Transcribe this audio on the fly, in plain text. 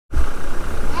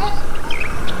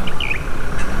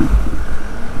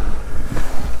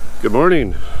Good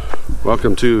morning.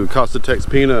 Welcome to Casa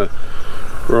TexPina.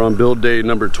 We're on build day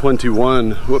number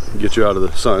 21. Whoop, get you out of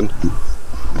the sun.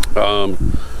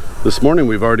 This morning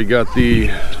we've already got the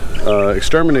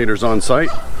exterminators on site,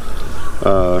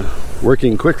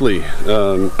 working quickly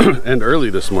and early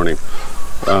this morning.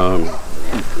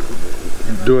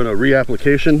 Doing a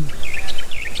reapplication,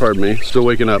 pardon me, still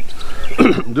waking up.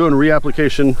 Doing a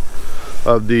reapplication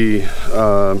of the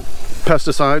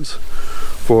pesticides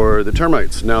for the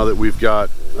termites now that we've got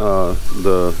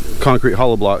the concrete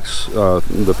hollow blocks,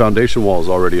 the foundation walls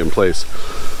already in place.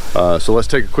 So let's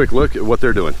take a quick look at what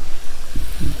they're doing.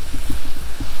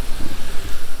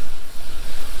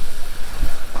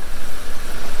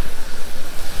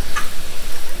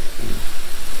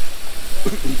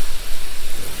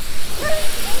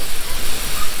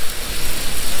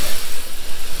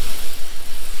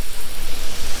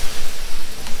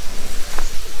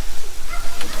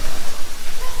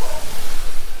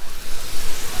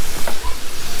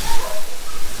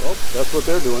 That's what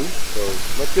they're doing, so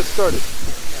let's get started.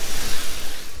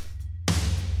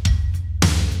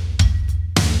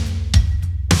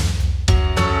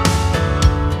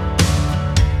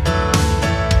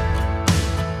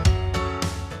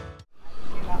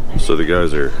 So the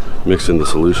guys are mixing the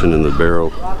solution in the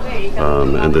barrel,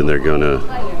 and then they're gonna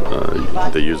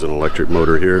they use an electric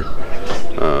motor here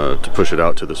to push it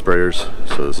out to the sprayers.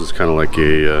 So this is kind of like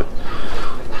a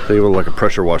think of it like a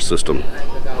pressure wash system.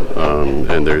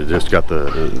 And they're just got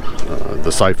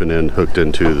the siphon end hooked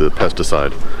into the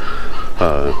pesticide,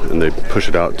 and they push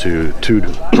it out to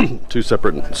two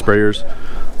separate sprayers.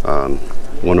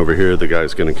 One over here, the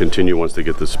guy's going to continue once they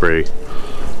get the spray,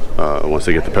 once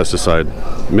they get the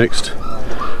pesticide mixed,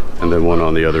 and then one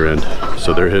on the other end.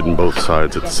 So they're hitting both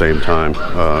sides at the same time,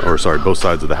 or sorry, both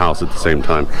sides of the house at the same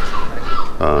time.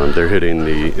 They're hitting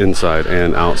the inside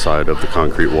and outside of the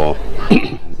concrete wall.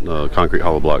 Concrete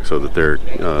hollow block, so that they're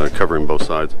covering both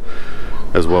sides,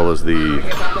 as well as the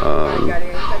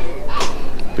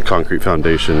concrete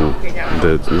foundation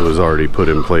that was already put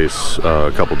in place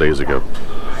a couple days ago.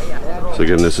 So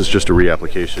again, this is just a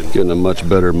reapplication, getting a much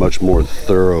better, much more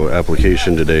thorough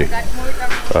application today.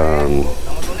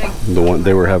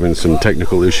 They were having some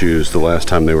technical issues the last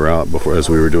time they were out before, as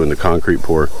we were doing the concrete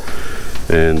pour,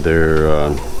 and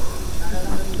their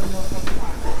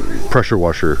pressure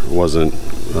washer wasn't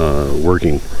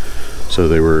working, so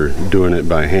they were doing it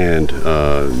by hand,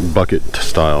 bucket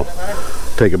style.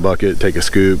 Take a bucket, take a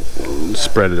scoop,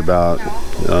 spread it about,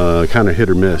 kind of hit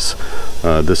or miss.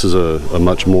 This is a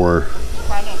much more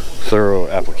thorough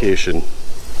application,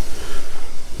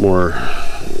 more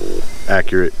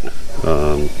accurate,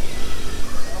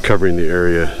 covering the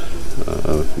area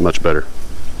much better.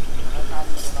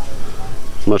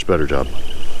 Much better job.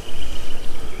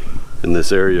 In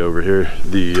this area over here,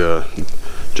 the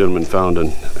gentleman found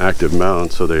an active mound,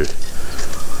 so they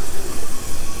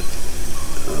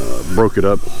broke it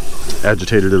up,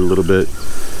 agitated it a little bit,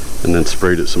 and then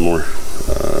sprayed it some more.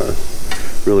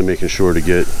 Really making sure to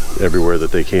get everywhere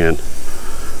that they can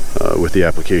with the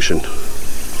application.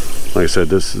 Like I said,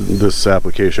 this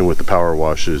application with the power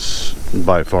wash is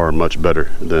by far much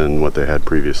better than what they had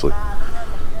previously.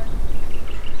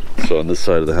 So on this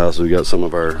side of the house, we got some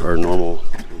of our normal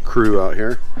crew out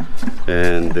here,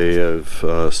 and they have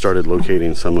started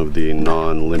locating some of the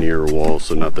non-linear walls,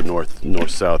 so not the north,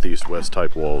 south, east, west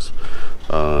type walls.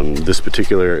 This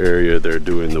particular area, they're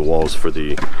doing the walls for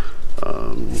the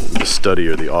study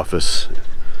or the office.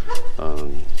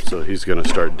 So he's going to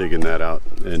start digging that out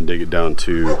and dig it down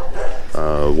to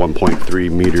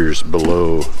 1.3 meters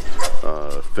below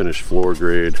finished floor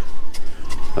grade,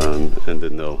 and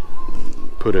then they'll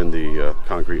put in the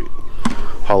concrete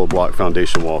hollow block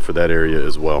foundation wall for that area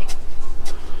as well.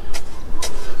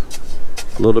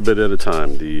 A little bit at a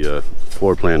time. The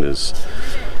floor plan is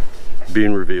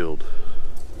being revealed.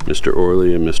 Mr.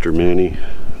 Orley and Mr. Manny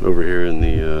over here in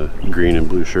the green and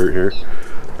blue shirt here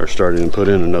are starting to put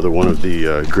in another one of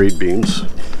the grade beams.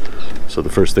 So the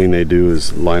first thing they do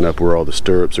is line up where all the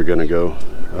stirrups are going to go,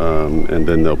 and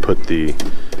then they'll put the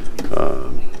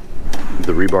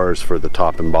rebars for the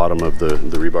top and bottom of the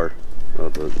rebar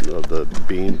of the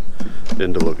beam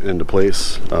into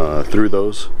place through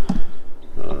those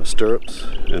stirrups,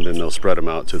 and then they'll spread them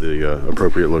out to the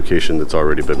appropriate location that's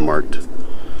already been marked.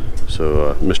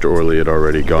 So Mr. Orley had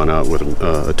already gone out with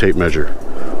a tape measure,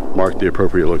 marked the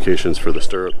appropriate locations for the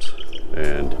stirrups,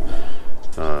 and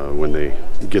when they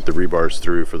get the rebars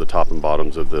through for the top and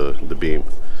bottoms of the beam,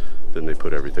 then they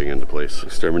put everything into place.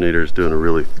 Exterminator is doing a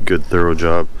really good, thorough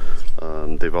job.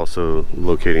 They've also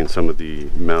locating some of the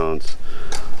mounds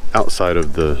outside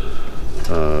of the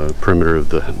perimeter of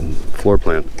the floor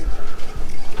plan.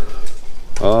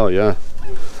 Oh yeah.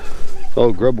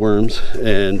 Oh, grub worms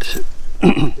and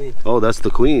oh, that's the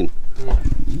queen.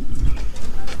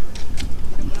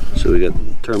 So we got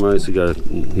termites.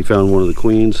 He found one of the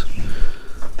queens.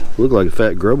 Looked like a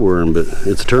fat grub worm, but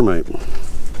it's a termite.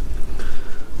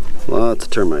 Lots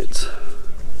of termites.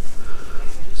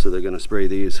 So they're gonna spray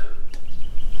these,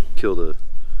 kill the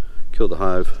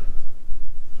hive,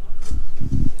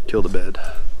 kill the bed.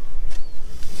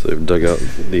 So they've dug out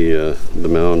the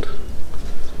mound,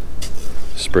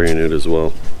 spraying it as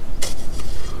well.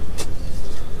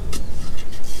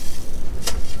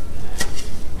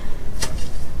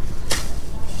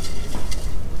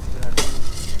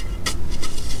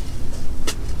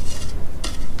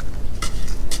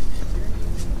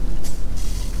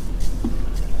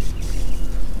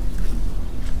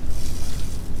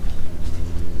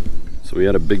 So we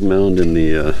had a big mound in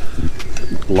the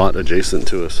lot adjacent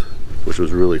to us, which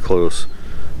was really close.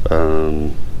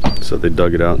 So they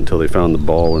dug it out until they found the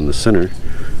ball in the center,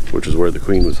 which is where the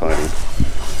queen was hiding.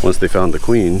 Once they found the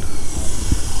queen,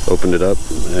 opened it up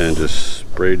and just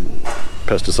sprayed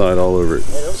pesticide all over it.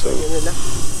 So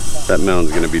that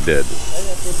mound's gonna be dead.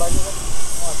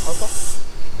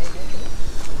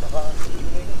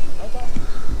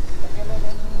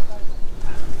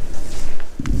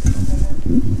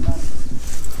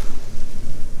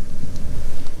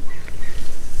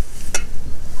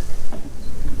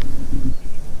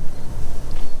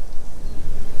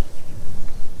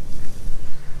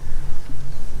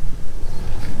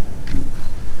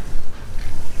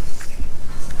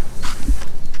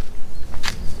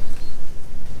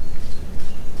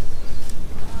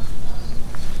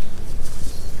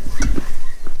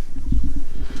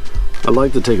 I'd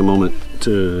like to take a moment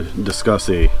to discuss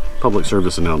a public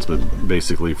service announcement,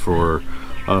 basically for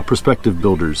prospective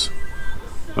builders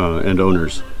and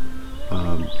owners.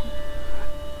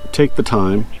 Take the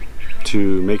time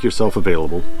to make yourself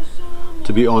available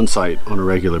to be on site on a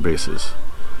regular basis.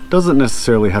 Doesn't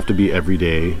necessarily have to be every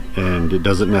day, and it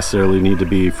doesn't necessarily need to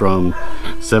be from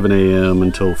 7 a.m.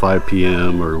 until 5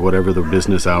 p.m. or whatever the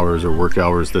business hours or work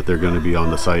hours that they're going to be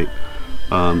on the site.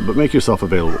 But make yourself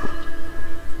available.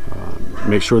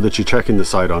 Make sure that you're checking the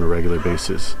site on a regular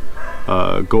basis.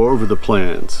 Go over the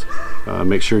plans.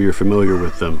 Make sure you're familiar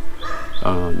with them.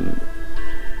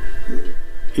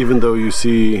 Even though you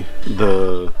see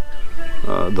the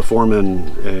foreman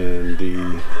and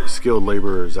the skilled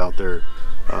laborers out there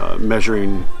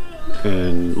measuring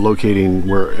and locating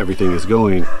where everything is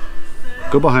going,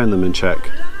 go behind them and check.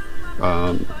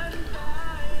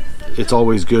 It's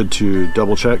always good to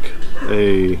double check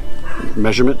a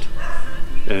measurement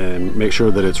and make sure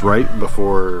that it's right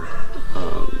before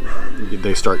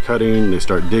they start cutting, they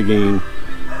start digging.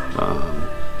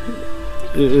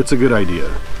 It's a good idea.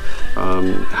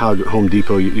 How Home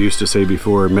Depot used to say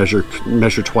before, measure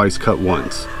twice, cut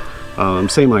once.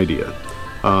 Same idea.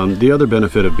 The other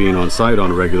benefit of being on site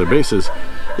on a regular basis,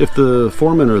 if the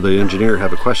foreman or the engineer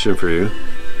have a question for you,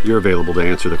 you're available to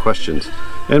answer the questions,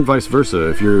 and vice versa.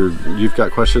 If you've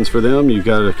got questions for them, you've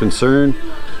got a concern,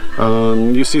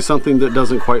 you see something that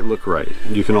doesn't quite look right,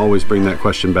 you can always bring that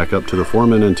question back up to the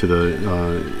foreman and to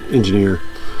the engineer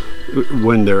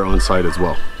when they're on site as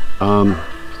well.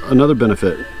 Another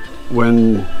benefit,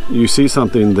 when you see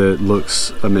something that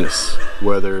looks amiss,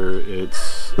 whether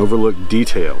it's overlooked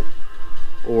detail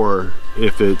or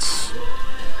if it's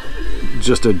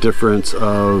just a difference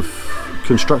of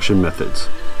construction methods,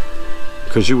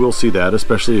 because you will see that,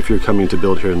 especially if you're coming to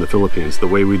build here in the Philippines. The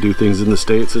way we do things in the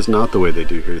States is not the way they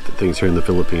do things here in the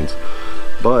Philippines.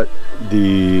 But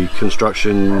the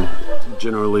construction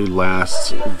generally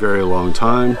lasts a very long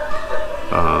time,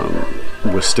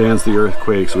 withstands the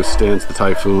earthquakes, withstands the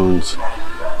typhoons.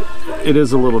 It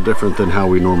is a little different than how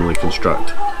we normally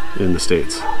construct in the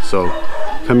States. So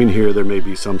coming here, there may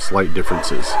be some slight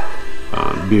differences.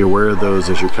 Be aware of those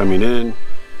as you're coming in.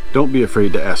 Don't be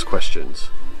afraid to ask questions.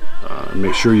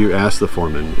 Make sure you ask the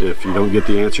foreman. If you don't get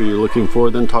the answer you're looking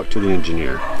for, then talk to the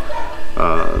engineer.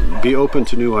 Be open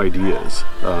to new ideas.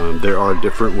 There are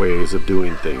different ways of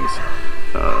doing things.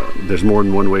 There's more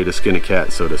than one way to skin a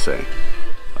cat, so to say.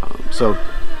 So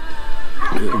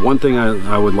one thing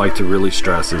I would like to really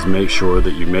stress is make sure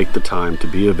that you make the time to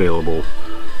be available,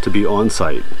 to be on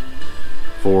site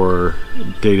for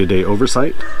day-to-day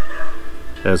oversight,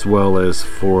 as well as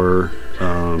for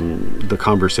the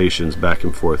conversations back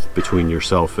and forth between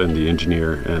yourself and the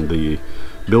engineer and the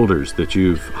builders that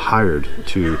you've hired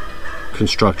to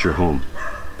construct your home.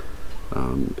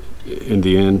 In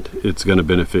the end, it's going to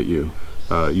benefit you.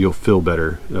 You'll feel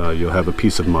better. You'll have a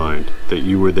peace of mind that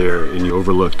you were there and you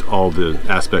overlooked all the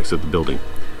aspects of the building.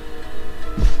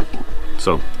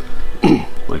 So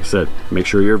like I said, make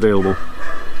sure you're available.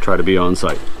 Try to be on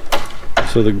site.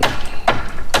 So the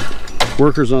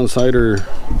workers on site are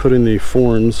putting the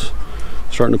forms,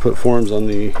 starting to put forms on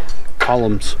the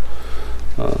columns,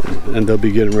 and they'll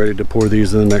be getting ready to pour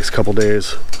these in the next couple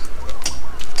days.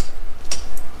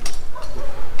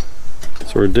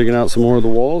 So we're digging out some more of the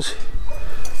walls.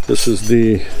 This is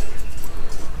the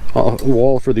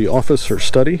wall for the office or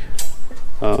study.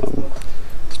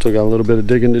 Still got a little bit of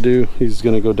digging to do. He's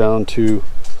going to go down to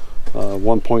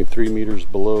 1.3 meters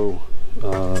below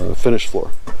finished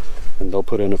floor, and they'll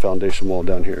put in a foundation wall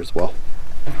down here as well.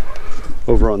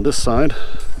 Over on this side,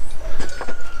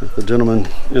 the gentleman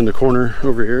in the corner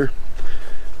over here,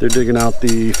 they're digging out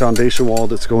the foundation wall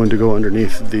that's going to go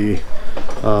underneath the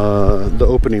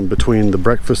opening between the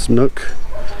breakfast nook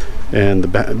and the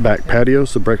back patio.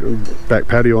 So back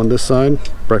patio on this side,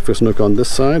 breakfast nook on this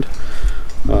side.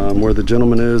 Where the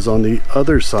gentleman is on the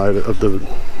other side of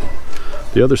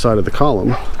the other side of the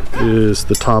column is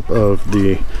the top of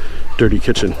the dirty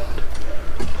kitchen.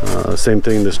 Same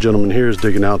thing, this gentleman here is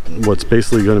digging out what's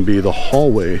basically going to be the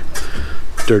hallway.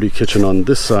 Dirty kitchen on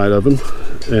this side of him,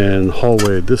 and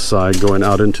hallway this side going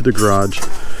out into the garage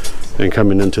and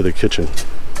coming into the kitchen.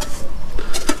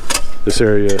 This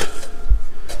area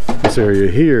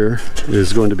here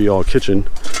is going to be all kitchen.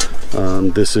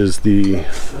 This is the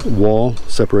wall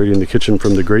separating the kitchen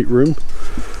from the great room.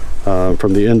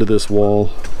 From the end of this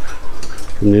wall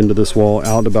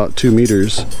out about 2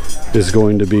 meters is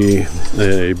going to be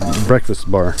a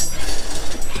breakfast bar.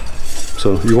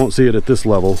 So you won't see it at this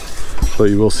level, but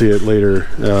you will see it later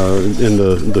in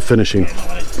the finishing.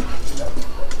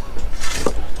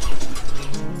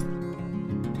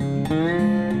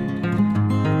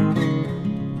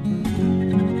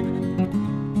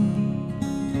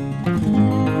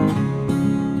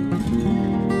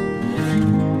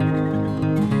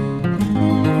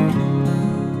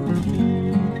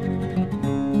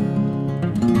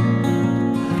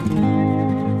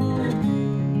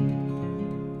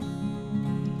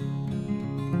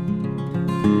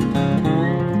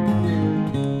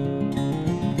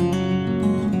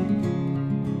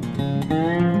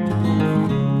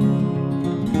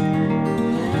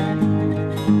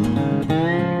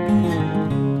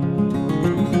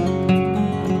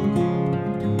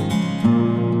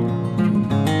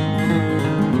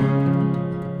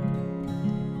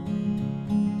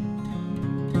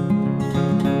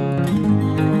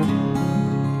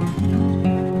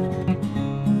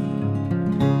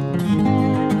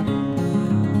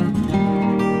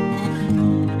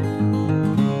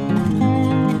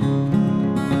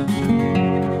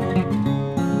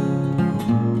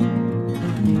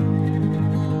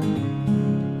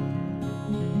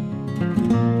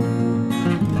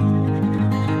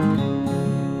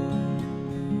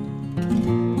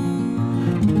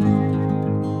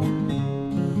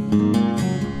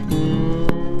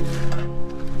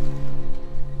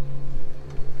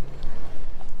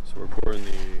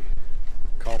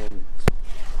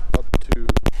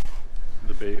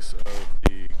 Base of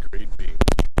the grade beams.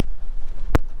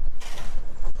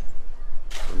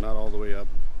 So not all the way up,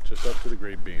 just up to the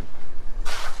grade beam.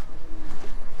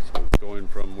 So it's going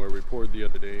from where we poured the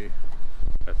other day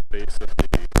at the base of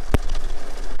the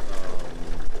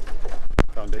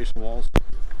foundation walls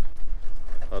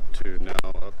up to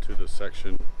the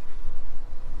section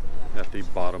at the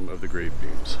bottom of the grade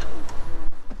beams.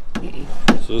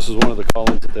 So this is one of the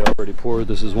columns that they already poured.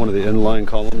 This is one of the inline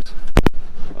columns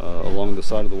along the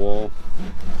side of the wall.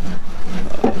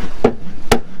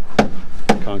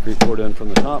 Concrete poured in from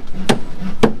the top,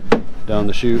 down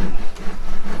the chute,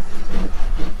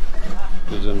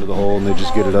 goes into the hole, and they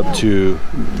just get it up to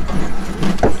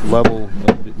level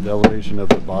of the elevation of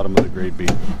the bottom of the grade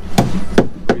beam.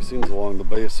 Bracings along the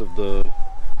base of the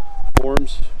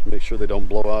forms, make sure they don't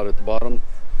blow out at the bottom.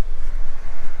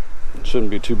 It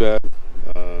shouldn't be too bad.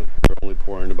 They're only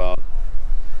pouring about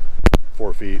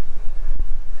 4 feet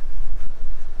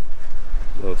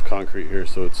of concrete here,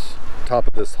 so it's top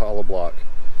of this hollow block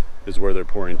is where they're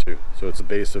pouring to. So it's the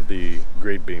base of the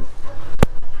grade beam.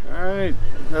 Alright,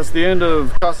 that's the end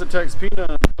of Casa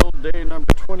TexPina build day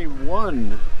number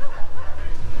 21.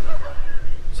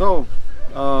 So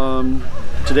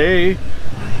today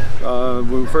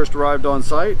when we first arrived on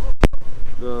site,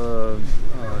 the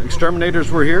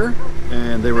exterminators were here,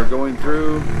 and they were going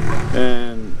through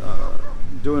and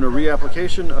doing a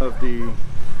reapplication of the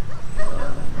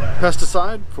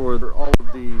pesticide for all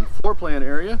of the floor plan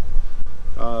area.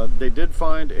 They did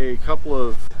find a couple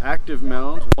of active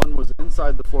mounds. One was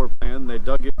inside the floor plan. They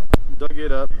dug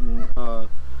it up and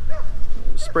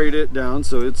sprayed it down,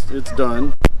 so it's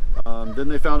done. Then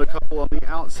they found a couple on the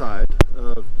outside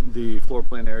of the floor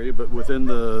plan area, but within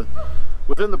the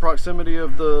proximity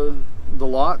of the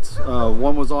lots.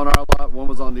 One was on our lot, one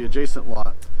was on the adjacent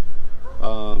lot.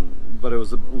 But it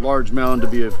was a large mound to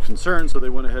be of concern, so they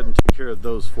went ahead and took care of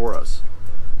those for us.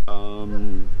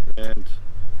 Dug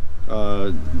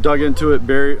into it,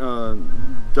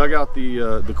 dug out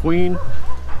the queen,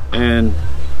 and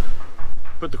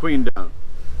put the queen down.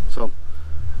 So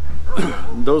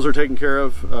those are taken care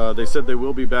of. They said they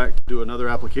will be back to do another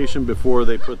application before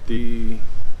they put the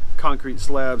concrete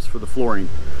slabs for the flooring.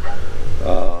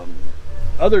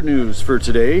 Other news for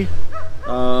today,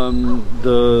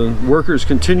 the workers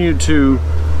continue to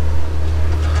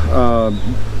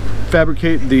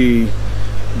fabricate the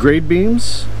grade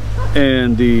beams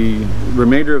and the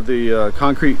remainder of the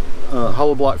concrete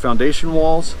hollow block foundation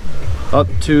walls up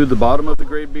to the bottom of the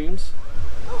grade beams.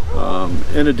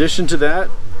 In addition to that,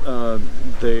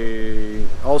 they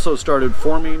also started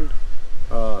forming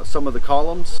some of the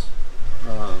columns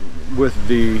with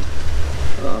the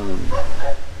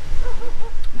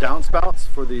downspouts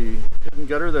for the hidden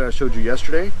gutter that I showed you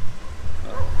yesterday.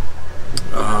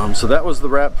 So that was the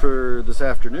wrap for this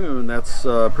afternoon. That's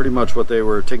pretty much what they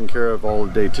were taking care of all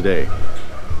day today.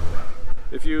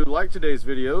 If you liked today's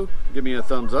video, give me a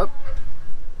thumbs up.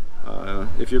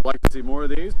 If you'd like to see more of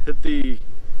these, hit the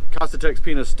Casa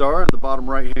TexPina star in the bottom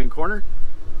right hand corner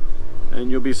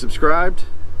and you'll be subscribed.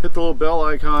 Hit the little bell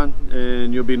icon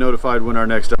and you'll be notified when our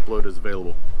next upload is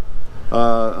available.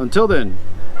 Until then,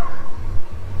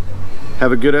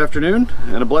 have a good afternoon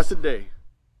and a blessed day.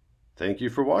 Thank you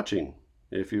for watching.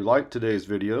 If you liked today's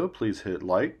video, please hit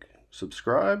like,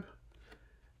 subscribe,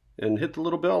 and hit the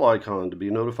little bell icon to be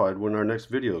notified when our next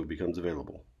video becomes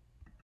available.